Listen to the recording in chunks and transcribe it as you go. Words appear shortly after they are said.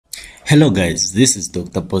Hello guys, this is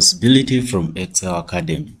Dr. Possibility from Excel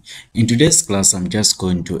Academy. In today's class, I'm just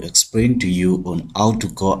going to explain to you on how to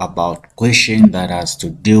go about question that has to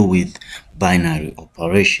deal with binary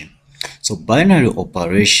operation. So binary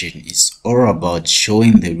operation is all about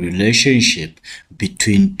showing the relationship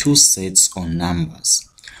between two sets of numbers.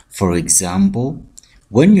 For example,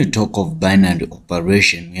 when you talk of binary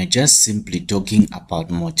operation, we are just simply talking about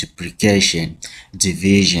multiplication,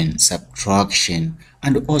 division, subtraction,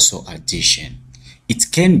 and also addition.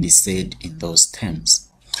 It can be said in those terms.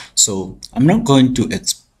 So I'm not going to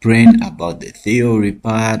explain about the theory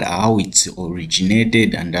part, how it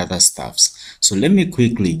originated and other stuffs. So let me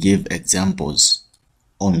quickly give examples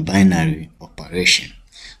on binary operation.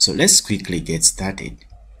 So let's quickly get started.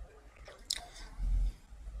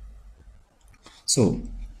 So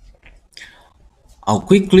I'll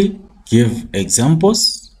quickly give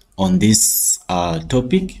examples on this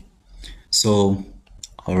topic. So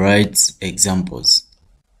I'll write examples.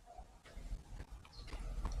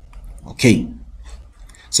 Okay.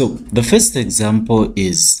 So the first example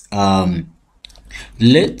is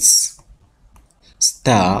let's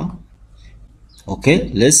star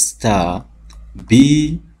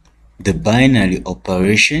be the binary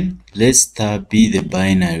operation. Let's star be the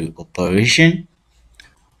binary operation.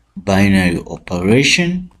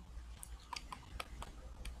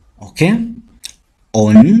 Okay,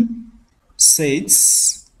 on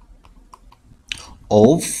sets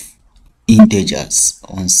of integers,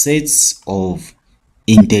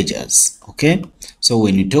 okay. So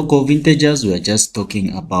when you talk of integers, we are just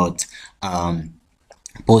talking about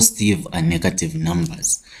positive and negative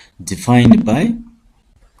numbers defined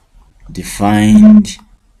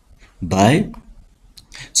by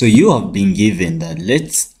so you have been given that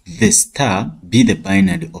let's the star be the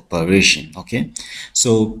binary operation. Okay,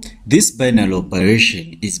 so this binary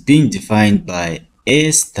operation is being defined by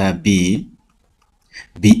a star b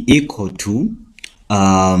be equal to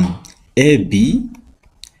ab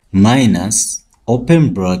minus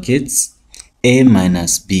open brackets a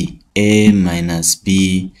minus b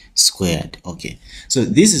squared. Okay, so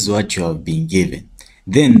this is what you have been given.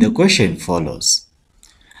 Then the question follows.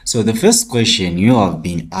 So the first question you have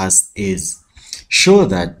been asked is, show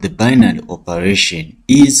that the binary operation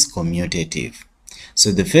is commutative.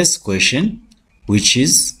 So the first question, which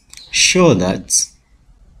is show that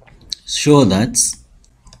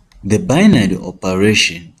the binary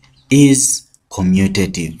operation is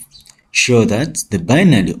commutative. Show that the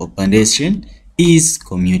binary operation is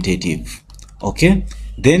commutative. Okay,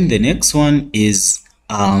 then the next one is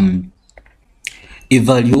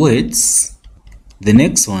evaluates. The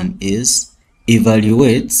next one is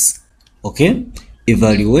evaluates. Okay,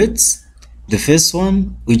 evaluates the first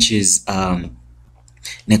one, which is -1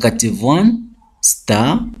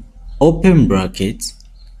 star open bracket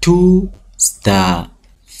 2 star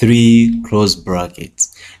 3 close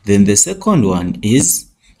brackets. Then the second one is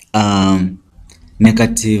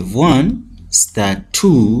 -1 star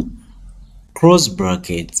 2 close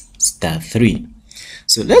bracket star 3.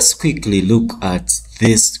 So let's quickly look at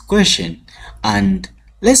this question and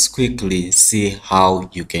let's quickly see how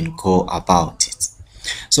you can go about it.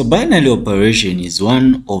 So binary operation is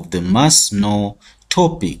one of the must-know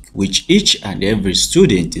topic which each and every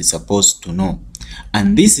student is supposed to know,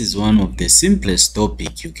 and this is one of the simplest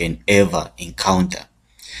topic you can ever encounter.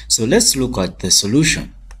 So let's look at the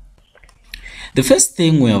solution. The first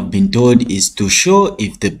thing we have been told is to show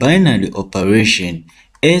if the binary operation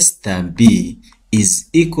a star b is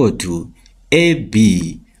equal to ab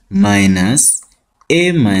minus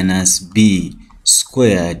a minus b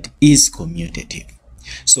squared is commutative.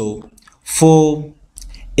 So for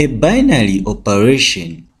a binary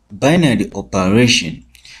operation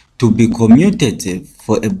to be commutative, okay,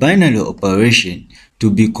 for a binary operation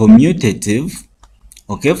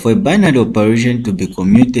to be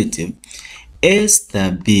commutative, a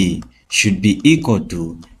star b should be equal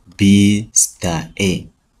to b star a.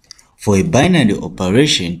 For a binary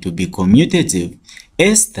operation to be commutative,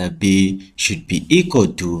 a star b should be equal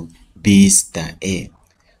to b star a.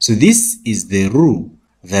 So this is the rule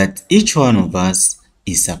that each one of us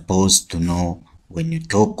is supposed to know when you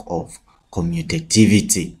talk of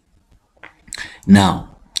commutativity.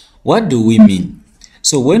 Now, what do we mean?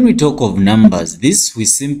 So when we talk of numbers, this we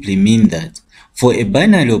simply mean that for a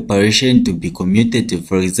binary operation to be commutative,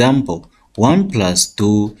 for example, 1 plus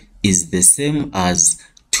 2 is the same as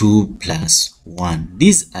 2 plus 1.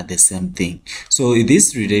 These are the same thing. So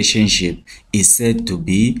this relationship is said to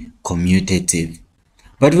be commutative.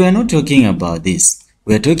 But we are not talking about this.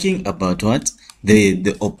 We are talking about what?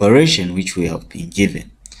 The operation which we have been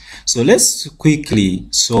given. So let's quickly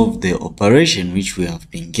solve the operation which we have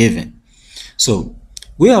been given. So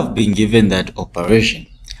we have been given that operation,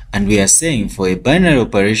 and we are saying for a binary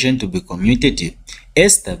operation to be commutative, A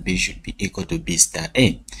star B should be equal to B star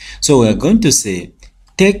A. So we are going to say,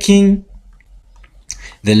 taking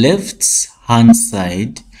the left hand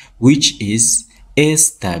side, which is A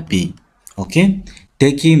star B, okay,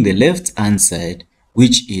 taking the left hand side,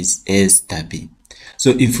 which is A star B.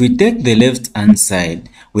 So if we take the left hand side,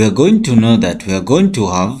 we are going to know that we are going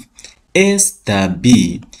to have A star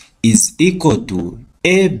B is equal to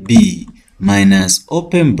AB minus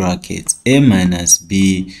open brackets A minus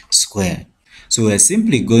B squared. So we are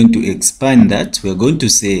simply going to expand that. We are going to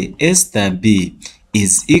say A star B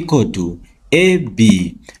is equal to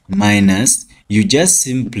AB minus, you just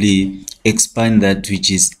simply expand that,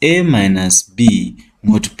 which is A minus B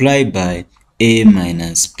multiplied by A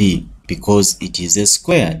minus B, because it is a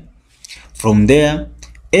squared. From there,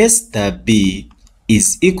 A star B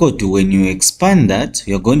is equal to, when you expand that,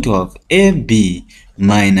 you're going to have AB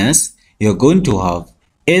minus, you're going to have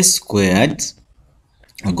A squared,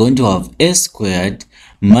 you're going to have A squared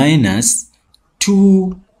minus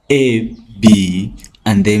 2AB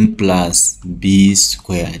and then plus B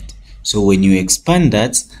squared. So when you expand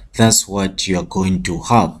that, that's what you are going to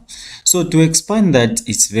have. So to expand that,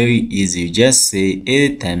 it's very easy. You just say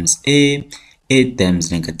A times A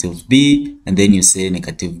times negative B, and then you say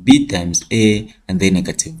negative B times A, and then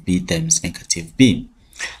negative B times negative B.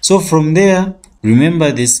 So from there,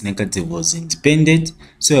 remember this negative was independent,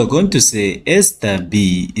 so you're going to say A star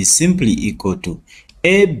B is simply equal to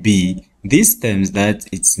AB, this times that,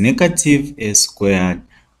 it's negative A squared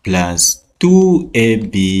plus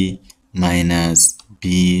 2AB minus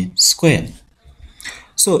B squared.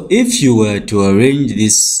 So if you were to arrange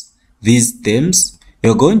these terms,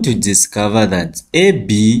 you're going to discover that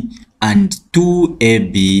AB and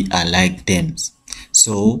 2AB are like terms.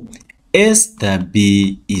 So A star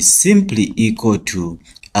B is simply equal to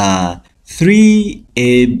 3AB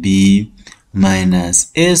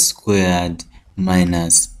minus A squared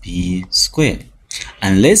minus B squared.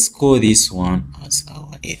 And let's call this one as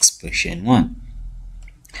our expression 1.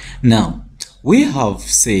 Now, we have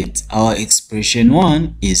said our expression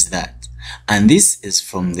 1 is that, and this is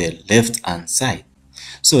from the left hand side.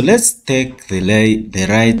 So let's take the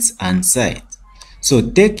right hand side. So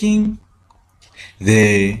taking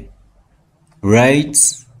the right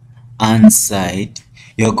hand side,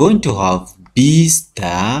 you're going to have B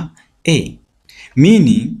star A,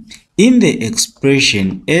 meaning in the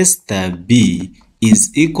expression A star B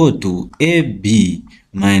is equal to AB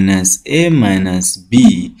minus A minus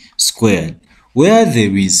B squared. Where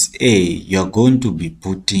there is A, you're going to be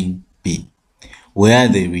putting B. Where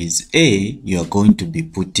there is A, you're going to be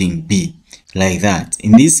putting B, like that.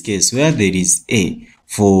 In this case, where there is A,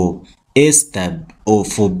 for A star or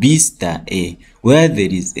for B star A, where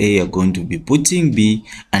there is A, you're going to be putting B,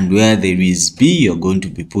 and where there is B, you're going to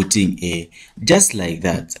be putting A, just like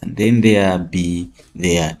that. And then there B,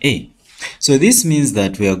 there A. So this means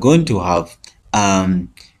that we are going to have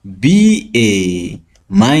BA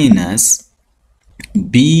minus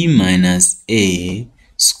B minus A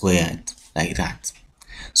squared, like that.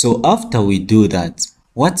 So after we do that,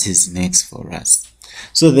 what is next for us?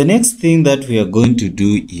 So the next thing that we are going to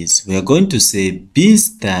do is we are going to say B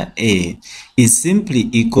star A is simply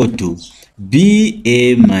equal to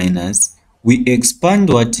BA minus, we expand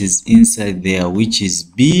what is inside there, which is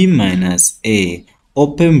B minus A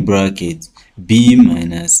open bracket B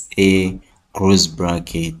minus A close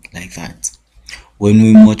bracket, like that. When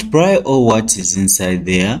we multiply all what is inside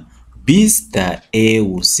there, B star A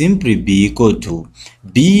will simply be equal to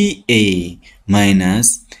BA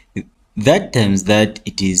minus, that times that,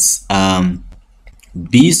 it is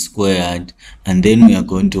B squared, and then we are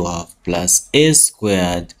going to have plus A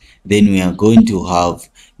squared, then we are going to have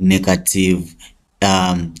negative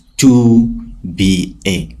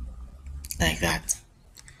 2BA, like that.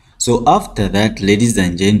 So after that, ladies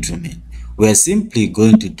and gentlemen, we are simply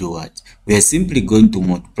going to do what? We are simply going to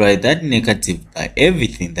multiply that negative by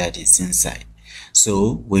everything that is inside.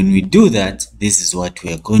 So when we do that, this is what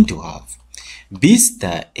we are going to have. B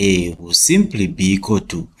star A will simply be equal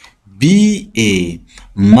to BA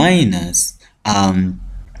minus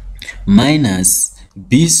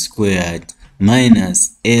B squared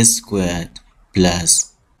minus A squared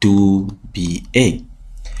plus 2BA.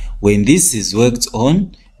 When this is worked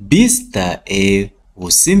on, B star A will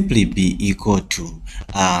simply be equal to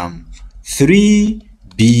 3BA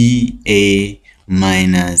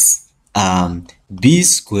minus B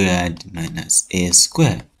squared minus A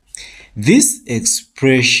squared. This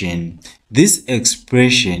expression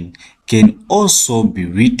can also be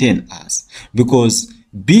written as, because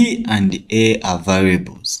B and A are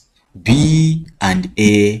variables, B and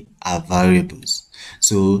A are variables.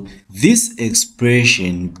 So this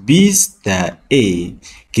expression B star A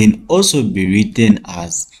can also be written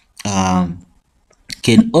as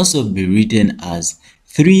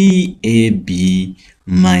 3AB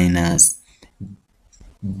minus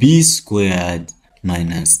B squared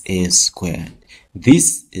minus A squared.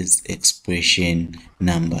 This is expression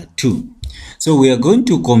number 2. So we are going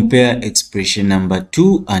to compare expression number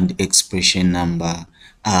 2 and expression number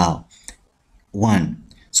 1.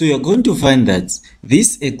 So you're going to find that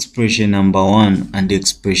this expression number 1 and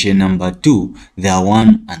expression number 2, they are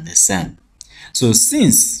one and the same. So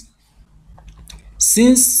since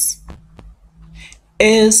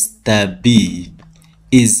A star B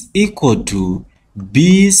is equal to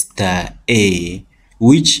B star A,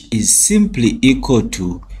 which is simply equal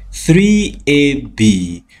to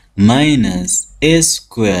 3AB minus A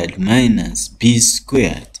squared minus B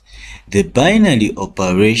squared, the binary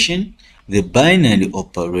operation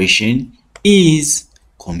is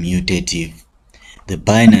commutative. The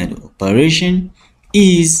binary operation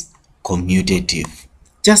is commutative.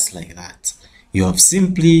 Just like that, you have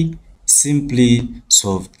simply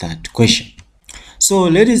solved that question. So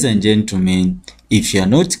ladies and gentlemen, if you are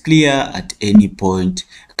not clear at any point,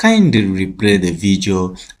 kindly replay the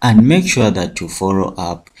video and make sure that you follow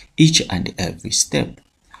up each and every step.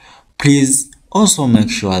 Please also make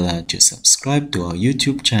sure that you subscribe to our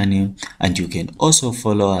YouTube channel, and you can also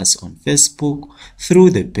follow us on Facebook through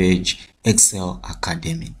the page Excel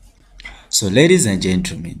Academy. So ladies and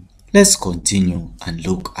gentlemen, let's continue and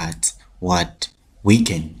look at what we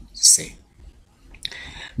can say.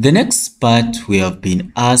 The next part we have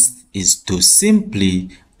been asked is to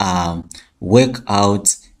simply work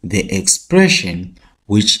out the expression,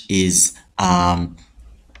 which is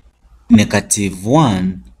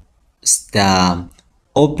 -1 star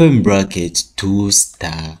open bracket 2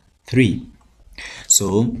 star 3.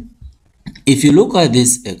 So if you look at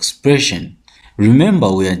this expression, remember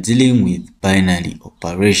we are dealing with binary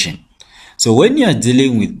operation. So when you are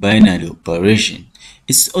dealing with binary operation,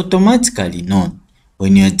 it's automatically known.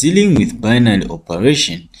 When you are dealing with binary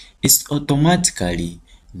operation, it's automatically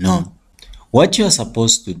known. What you are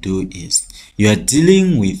supposed to do is you are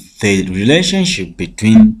dealing with the relationship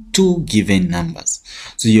between two given numbers.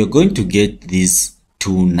 So you're going to get these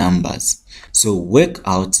two numbers. So work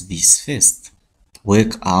out this first.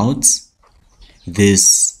 Work out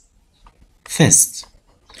this first.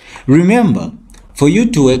 Remember, for you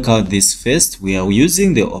to work out this first, we are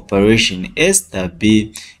using the operation A star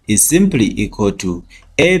B is simply equal to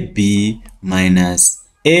AB minus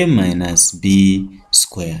A minus B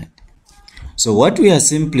squared. So what we are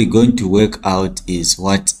simply going to work out is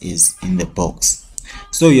what is in the box.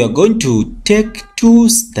 So you are going to take 2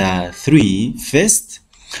 star 3 first,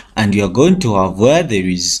 and you are going to have, where there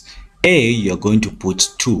is A, you are going to put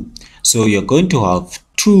 2. So you are going to have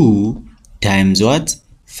 2 times what?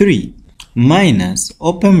 3 minus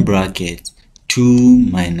open bracket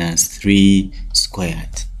 2 minus 3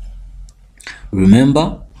 squared.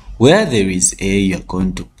 Remember, where there is A, you are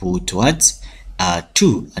going to put what?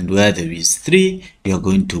 2, and where there is 3, you are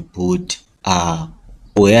going to put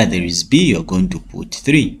where there is B, you are going to put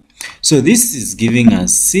 3. So this is giving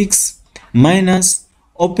us 6 minus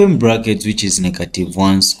open bracket, which is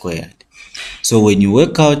 -1 squared. So when you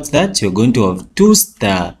work out that, you're going to have 2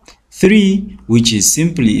 star 3, which is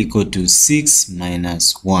simply equal to 6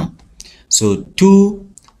 minus 1. So 2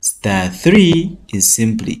 star 3 is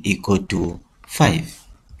simply equal to 5.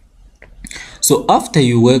 So after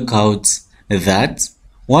you work out that,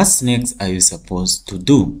 what next are you supposed to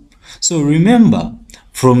do? So remember,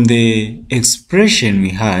 from the expression we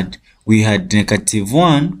had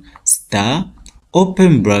 -1 star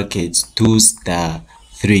open bracket 2 star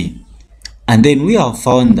 3, and then we have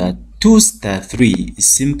found that 2 star 3 is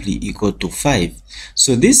simply equal to 5.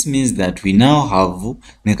 So this means that we now have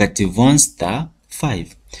 -1 star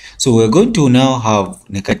 5. So we're going to now have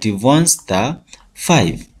 -1 star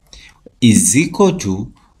 5 is equal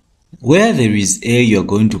to, where there is A, you're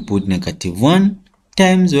going to put -1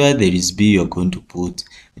 times where there is B, you're going to put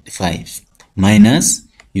 5 minus,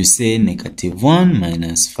 you say -1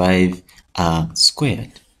 minus 5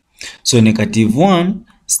 squared. So -1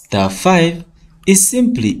 star 5 is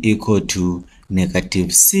simply equal to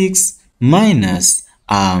 -6 minus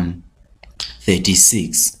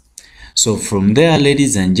 36. So from there,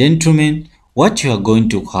 ladies and gentlemen, what you are going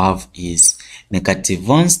to have is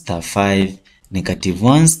 -1 star 5,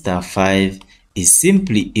 -1 star 5 is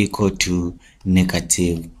simply equal to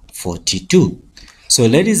 -42. So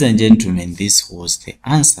ladies and gentlemen, this was the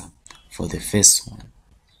answer for the first one.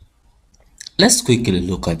 Let's quickly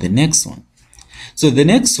look at the next one. So the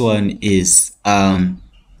next one is,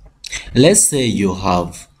 let's say you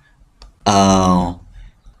have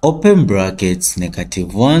open brackets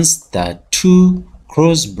 -1 star 2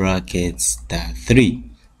 cross brackets star 3.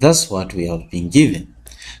 That's what we have been given.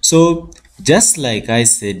 So just like I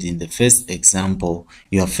said in the first example,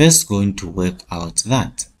 you are first going to work out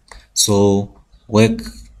that. So work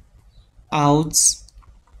out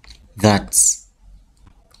that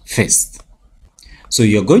first. So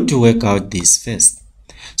you're going to work out this first.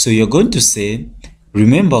 So you're going to say,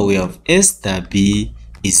 remember we have a star b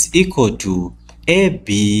is equal to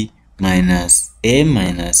ab minus a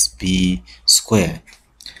minus b squared.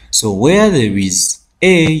 So where there is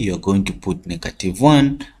a, you're going to put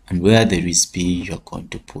 -1, and where there is b, you're going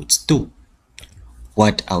to put 2.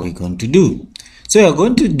 What are we going to do? So you're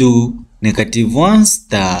going to do -1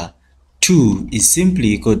 star 2 is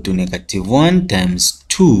simply equal to -1 times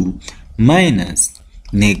 2 minus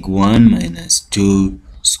 -1 minus 2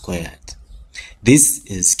 squared. This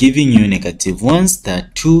is giving you -1 star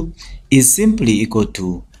 2 is simply equal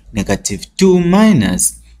to -2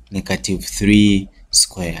 minus -3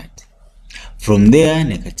 squared. From there,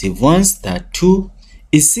 -1 star 2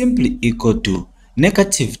 is simply equal to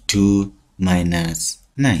 -2 minus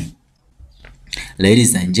 9.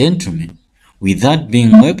 Ladies and gentlemen, with that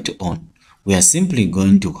being worked on, we are simply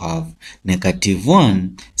going to have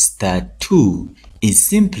 -1 star 2 is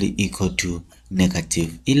simply equal to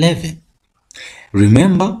 -11.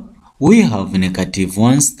 Remember, we have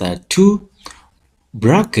 -1 star 2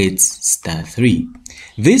 brackets star 3.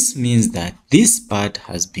 This means that this part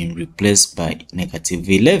has been replaced by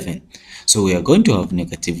 -11. So we are going to have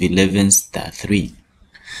 -11 star 3.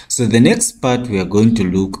 So the next part we are going to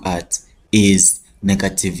look at is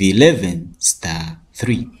 -11 star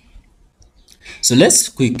 3. So let's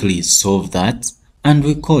quickly solve that and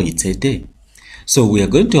we call it a day. So we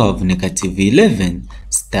are going to have -11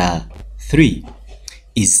 star 3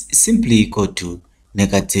 is simply equal to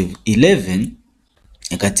 -11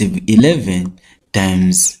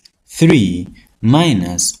 times 3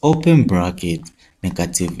 minus open bracket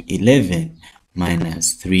 -11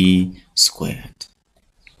 minus 3 squared.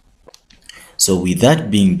 So with that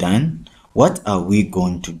being done, what are we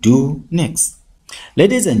going to do next?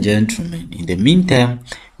 Ladies and gentlemen, in the meantime,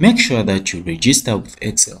 make sure that you register with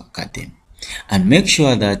Excel Academy and make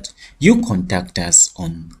sure that you contact us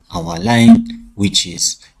on our line, which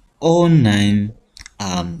is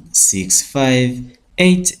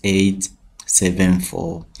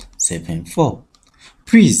 0965887474.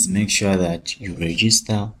 Please make sure that you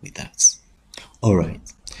register with us. All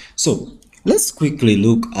right, so let's quickly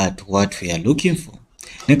look at what we are looking for.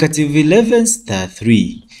 -11 star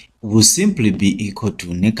 3 will simply be equal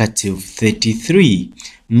to -33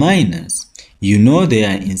 minus, you know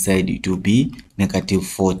there inside it will be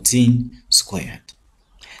 -14 squared.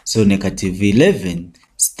 So -11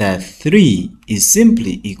 star 3 is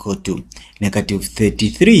simply equal to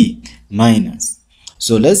 -33 minus.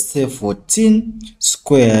 So let's say 14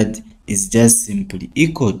 squared is just simply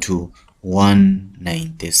equal to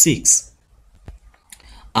 196.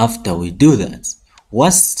 After we do that,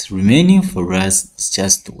 what's remaining for us is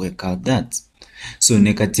just to work out that. So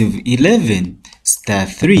 -11 star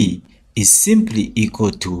 3 is simply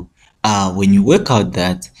equal to, when you work out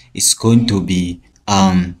that, it's going to be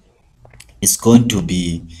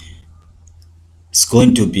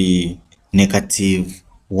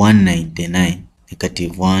 -199.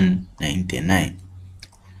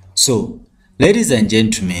 So ladies and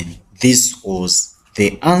gentlemen, this was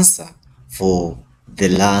the answer for the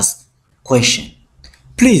last question.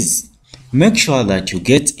 Please make sure that you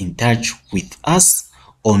get in touch with us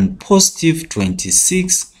on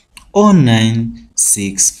 +26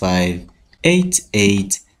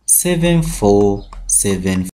 0965887474.